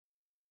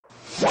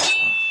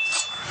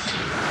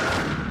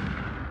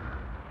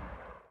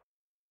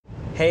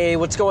Hey,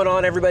 what's going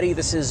on, everybody?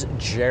 This is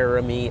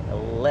Jeremy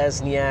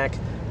Lesniak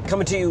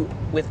coming to you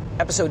with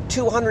episode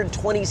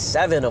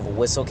 227 of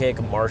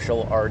Whistlekick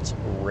Martial Arts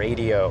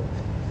Radio.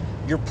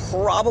 You're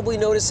probably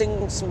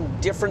noticing some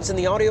difference in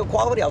the audio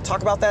quality. I'll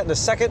talk about that in a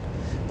second,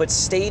 but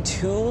stay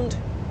tuned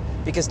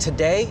because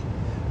today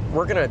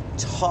we're going to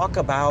talk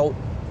about,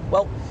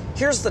 well,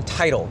 here's the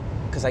title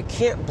because I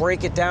can't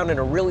break it down in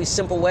a really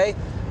simple way.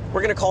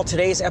 We're going to call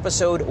today's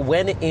episode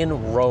When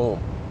in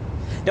Rome.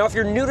 Now, if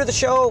you're new to the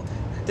show,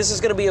 this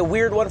is going to be a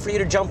weird one for you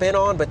to jump in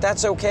on, but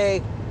that's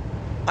okay.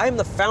 I'm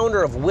the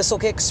founder of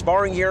Whistlekick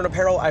Sparring Gear and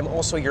Apparel. I'm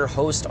also your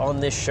host on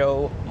this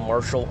show,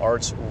 Martial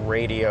Arts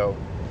Radio.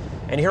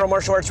 And here on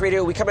Martial Arts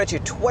Radio, we come at you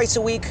twice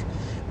a week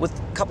with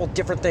a couple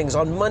different things.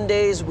 On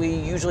Mondays, we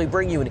usually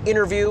bring you an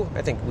interview.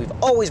 I think we've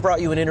always brought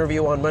you an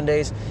interview on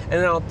Mondays. And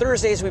then on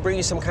Thursdays, we bring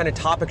you some kind of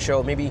topic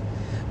show, maybe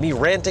me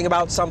ranting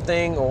about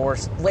something, or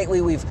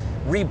lately we've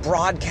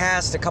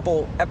rebroadcast a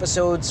couple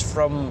episodes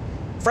from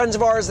friends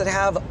of ours that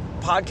have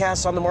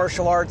podcasts on the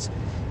martial arts.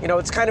 You know,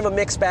 it's kind of a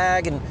mixed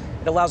bag, and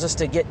it allows us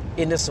to get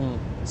into some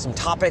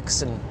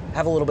topics and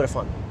have a little bit of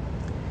fun.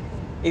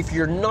 If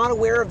you're not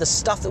aware of the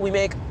stuff that we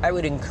make, I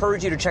would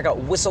encourage you to check out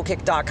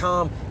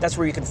whistlekick.com. That's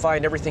where you can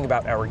find everything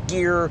about our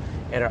gear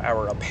and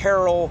our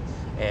apparel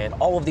and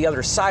all of the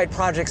other side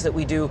projects that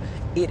we do.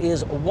 It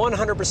is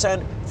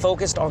 100%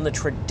 focused on the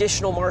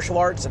traditional martial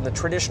arts and the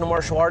traditional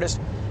martial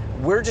artist.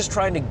 We're just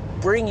trying to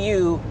bring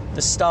you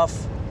the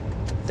stuff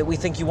that we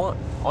think you want.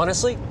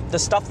 Honestly, the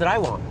stuff that I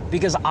want,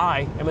 because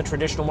I am a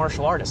traditional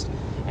martial artist,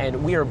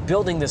 and we are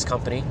building this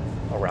company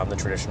around the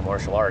traditional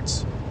martial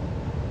arts.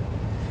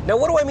 Now,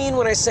 what do I mean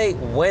when I say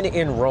when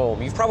in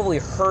Rome? You've probably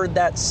heard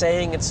that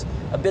saying. It's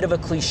a bit of a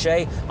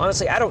cliche.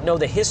 Honestly, I don't know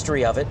the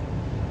history of it,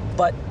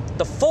 but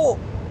the full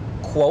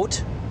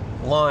quote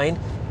line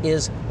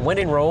is, when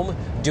in Rome,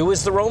 do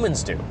as the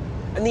Romans do.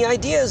 And the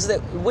idea is that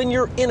when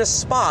you're in a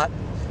spot,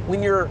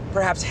 when you're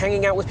perhaps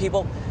hanging out with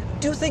people,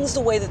 do things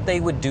the way that they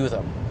would do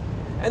them.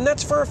 And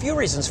that's for a few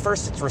reasons.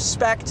 First, it's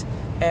respect,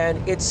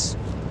 and it's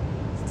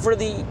for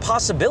the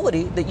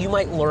possibility that you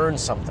might learn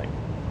something.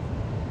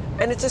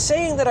 And it's a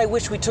saying that I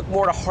wish we took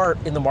more to heart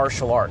in the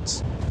martial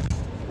arts.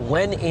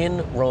 When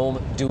in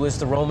Rome, do as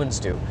the Romans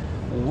do.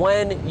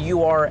 When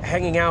you are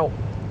hanging out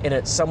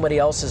in somebody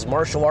else's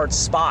martial arts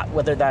spot,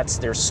 whether that's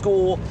their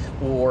school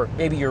or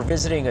maybe you're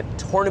visiting a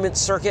tournament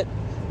circuit,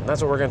 and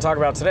that's what we're going to talk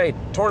about today,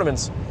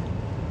 tournaments,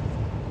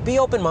 be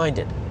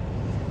open-minded.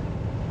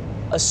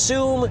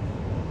 Assume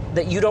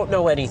that you don't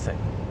know anything.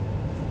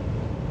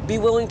 Be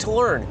willing to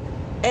learn.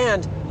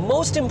 And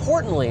most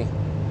importantly,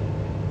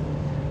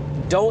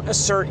 don't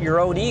assert your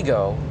own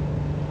ego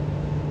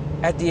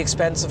at the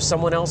expense of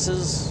someone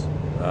else's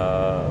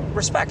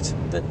respect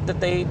that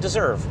they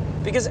deserve.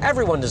 Because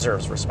everyone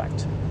deserves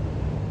respect,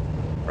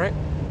 right?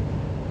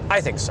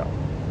 I think so.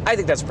 I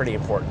think that's pretty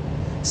important.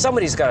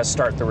 Somebody's got to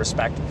start the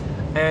respect,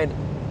 and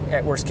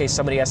at worst case,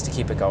 somebody has to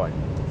keep it going.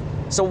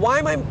 So why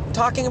am I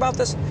talking about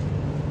this?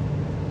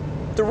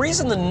 The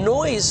reason the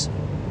noise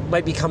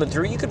might be coming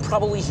through, you could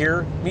probably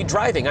hear me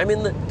driving. I'm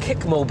in the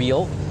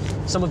Kickmobile.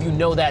 Some of you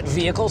know that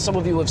vehicle. Some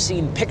of you have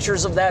seen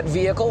pictures of that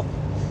vehicle.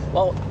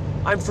 Well,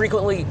 I'm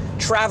frequently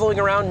traveling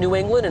around New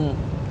England,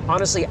 and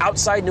honestly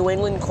outside New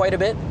England quite a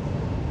bit.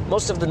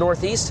 Most of the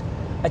Northeast,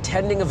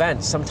 attending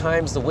events.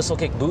 Sometimes the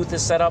Whistlekick booth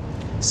is set up.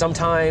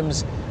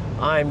 Sometimes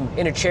I'm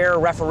in a chair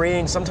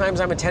refereeing. Sometimes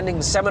I'm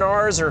attending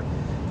seminars or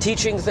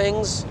teaching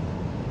things.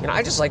 You know,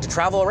 I just like to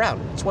travel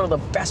around. It's one of the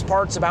best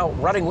parts about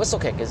running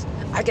Whistlekick is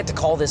I get to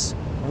call this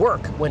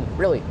work when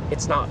really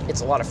it's not.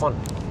 It's a lot of fun.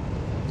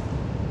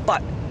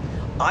 But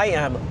I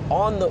am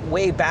on the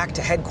way back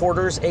to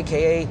headquarters,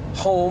 aka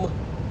home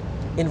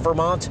in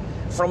Vermont,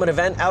 from an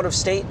event out of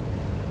state.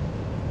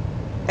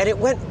 And it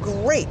went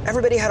great.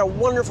 Everybody had a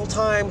wonderful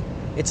time.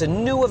 It's a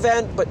new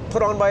event, but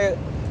put on by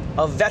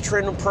a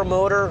veteran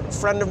promoter, a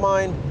friend of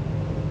mine.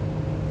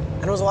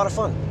 And it was a lot of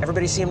fun.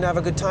 Everybody seemed to have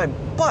a good time.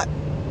 But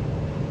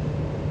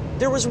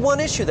there was one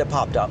issue that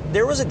popped up.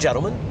 There was a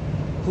gentleman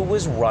who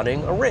was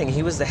running a ring.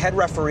 He was the head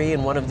referee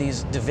in one of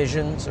these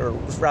divisions, or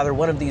rather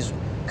one of these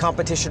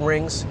competition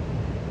rings.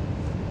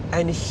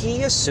 And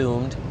he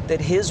assumed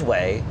that his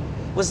way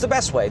was the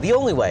best way, the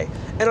only way.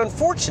 And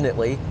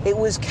unfortunately, it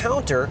was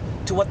counter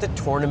to what the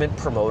tournament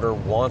promoter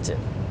wanted.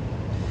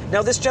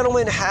 Now, this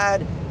gentleman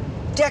had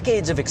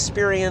decades of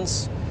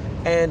experience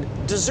and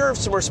deserved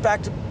some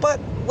respect, but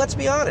let's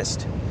be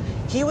honest,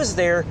 he was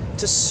there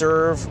to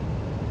serve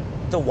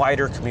the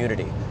wider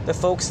community, the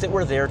folks that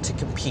were there to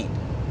compete.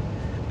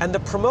 And the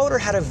promoter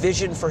had a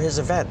vision for his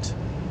event.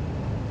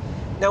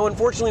 Now,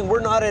 unfortunately,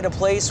 we're not at a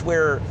place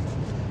where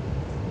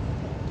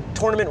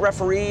tournament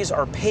referees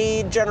are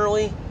paid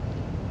generally,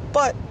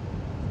 but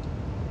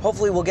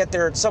hopefully we'll get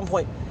there at some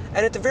point.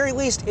 And at the very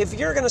least, if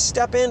you're going to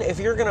step in, if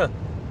you're going to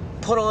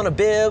put on a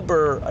bib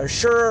or a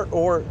shirt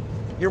or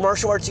your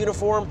martial arts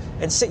uniform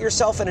and sit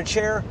yourself in a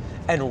chair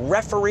and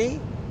referee,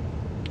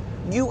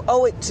 you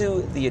owe it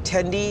to the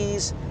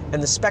attendees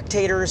and the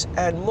spectators,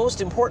 and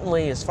most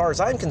importantly, as far as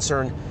I'm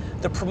concerned,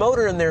 the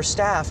promoter and their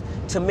staff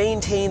to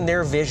maintain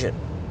their vision.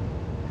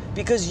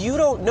 because you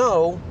don't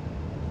know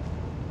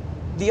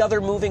the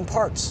other moving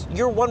parts.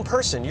 You're one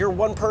person. You're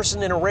one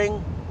person in a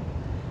ring.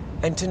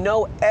 And to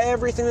know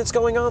everything that's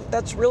going on,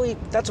 that's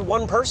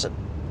one person.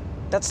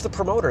 That's the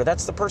promoter.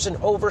 That's the person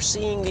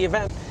overseeing the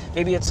event.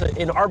 Maybe it's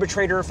an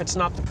arbitrator if it's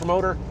not the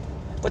promoter.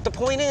 But the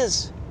point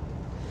is,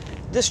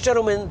 this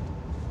gentleman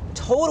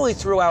totally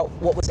threw out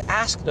what was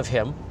asked of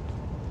him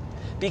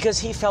because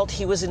he felt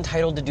he was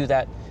entitled to do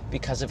that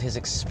because of his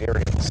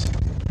experience.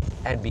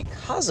 And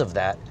because of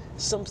that,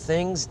 some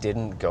things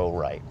didn't go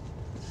right.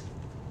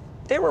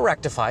 They were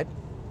rectified,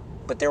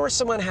 but there were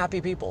some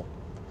unhappy people,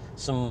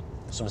 some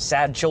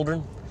sad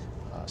children,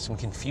 some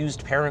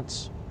confused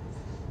parents,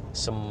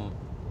 some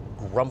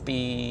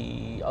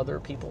grumpy other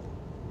people.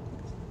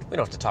 We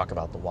don't have to talk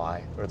about the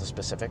why or the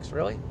specifics,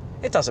 really.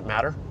 It doesn't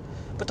matter.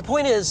 But the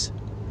point is,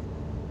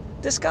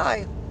 this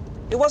guy,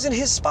 it wasn't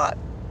his spot.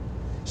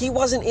 He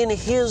wasn't in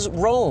his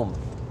Rome.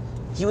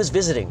 He was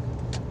visiting.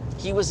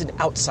 He was an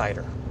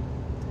outsider.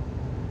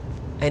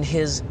 And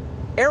his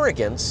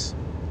arrogance,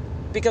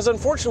 because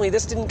unfortunately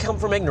this didn't come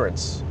from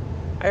ignorance.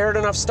 I heard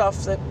enough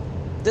stuff that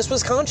this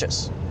was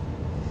conscious.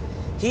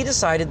 He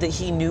decided that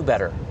he knew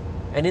better.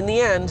 And in the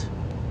end,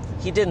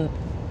 he didn't.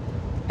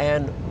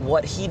 And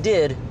what he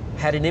did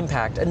had an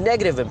impact, a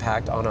negative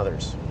impact on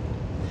others.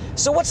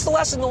 So what's the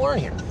lesson to learn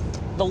here?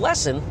 The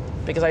lesson,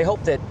 because I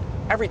hope that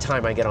every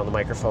time I get on the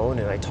microphone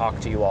and I talk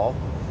to you all,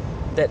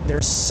 that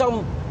there's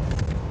some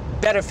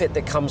benefit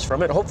that comes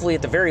from it. Hopefully,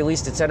 at the very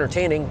least, it's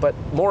entertaining, but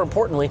more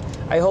importantly,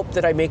 I hope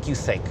that I make you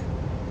think.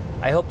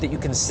 I hope that you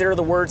consider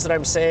the words that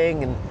I'm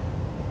saying, and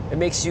it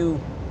makes you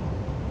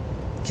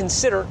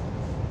consider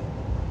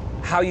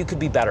how you could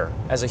be better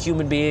as a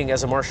human being,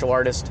 as a martial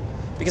artist,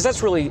 because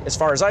that's really, as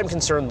far as I'm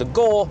concerned, the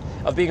goal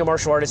of being a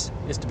martial artist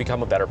is to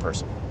become a better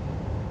person.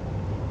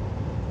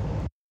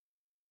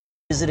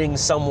 Visiting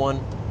someone,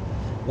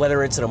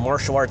 whether it's in a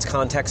martial arts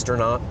context or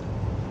not,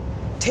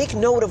 take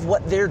note of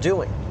what they're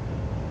doing.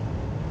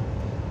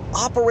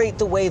 Operate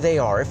the way they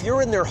are. If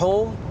you're in their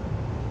home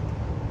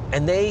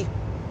and they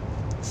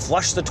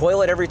flush the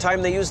toilet every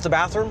time they use the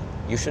bathroom,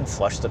 you should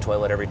flush the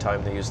toilet every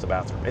time they use the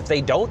bathroom. If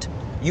they don't,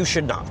 you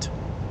should not.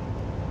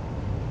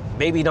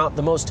 Maybe not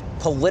the most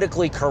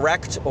politically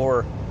correct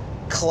or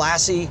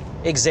classy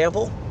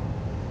example,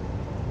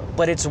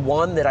 but it's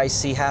one that I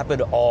see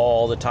happen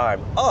all the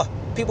time. Oh,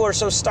 people are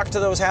so stuck to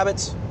those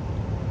habits.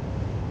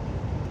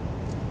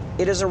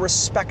 It is a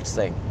respect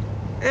thing.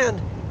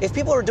 And if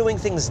people are doing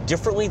things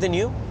differently than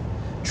you,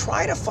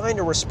 try to find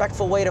a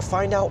respectful way to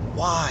find out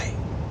why.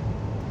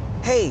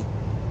 Hey,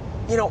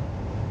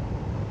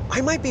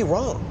 I might be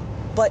wrong,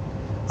 but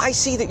I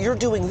see that you're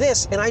doing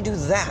this and I do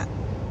that.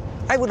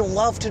 I would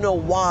love to know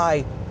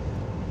why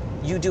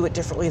you do it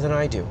differently than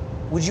I do.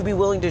 Would you be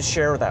willing to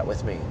share that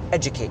with me?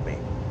 Educate me.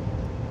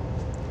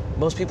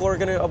 Most people are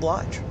going to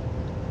oblige.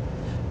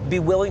 Be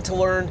willing to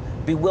learn,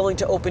 be willing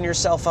to open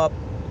yourself up,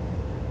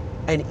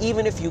 and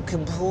even if you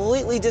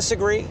completely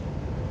disagree,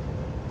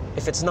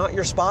 if it's not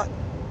your spot,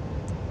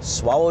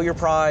 swallow your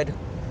pride,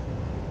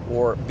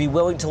 or be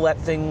willing to let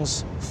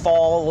things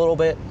fall a little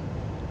bit,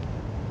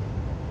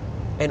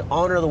 and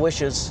honor the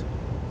wishes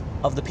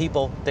of the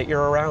people that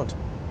you're around.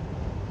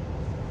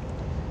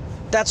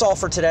 That's all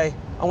for today.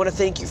 I want to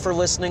thank you for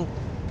listening.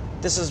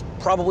 This is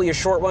probably a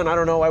short one. I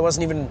don't know. I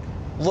wasn't even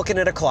looking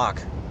at a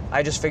clock.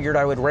 I just figured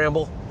I would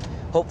ramble.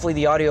 Hopefully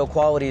the audio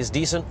quality is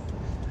decent.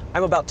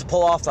 I'm about to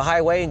pull off the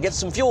highway and get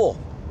some fuel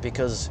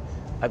because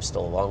I'm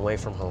still a long way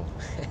from home.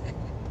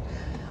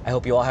 I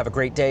hope you all have a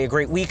great day, a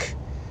great week,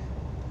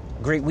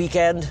 a great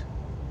weekend.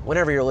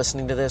 Whenever you're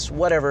listening to this,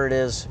 whatever it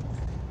is,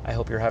 I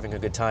hope you're having a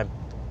good time.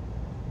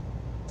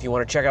 If you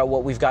want to check out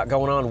what we've got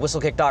going on,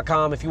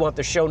 whistlekick.com. If you want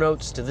the show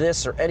notes to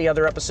this or any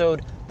other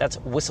episode, that's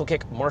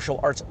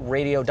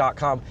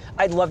whistlekickmartialartsradio.com.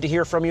 I'd love to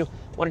hear from you.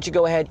 Why don't you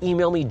go ahead,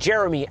 email me,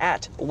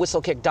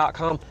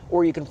 jeremy@whistlekick.com,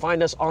 or you can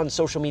find us on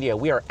social media.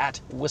 We are at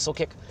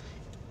Whistlekick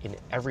in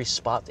every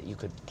spot that you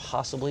could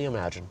possibly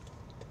imagine.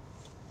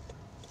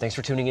 Thanks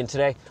for tuning in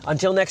today.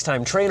 Until next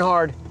time, train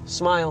hard,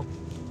 smile,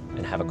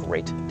 and have a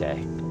great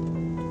day.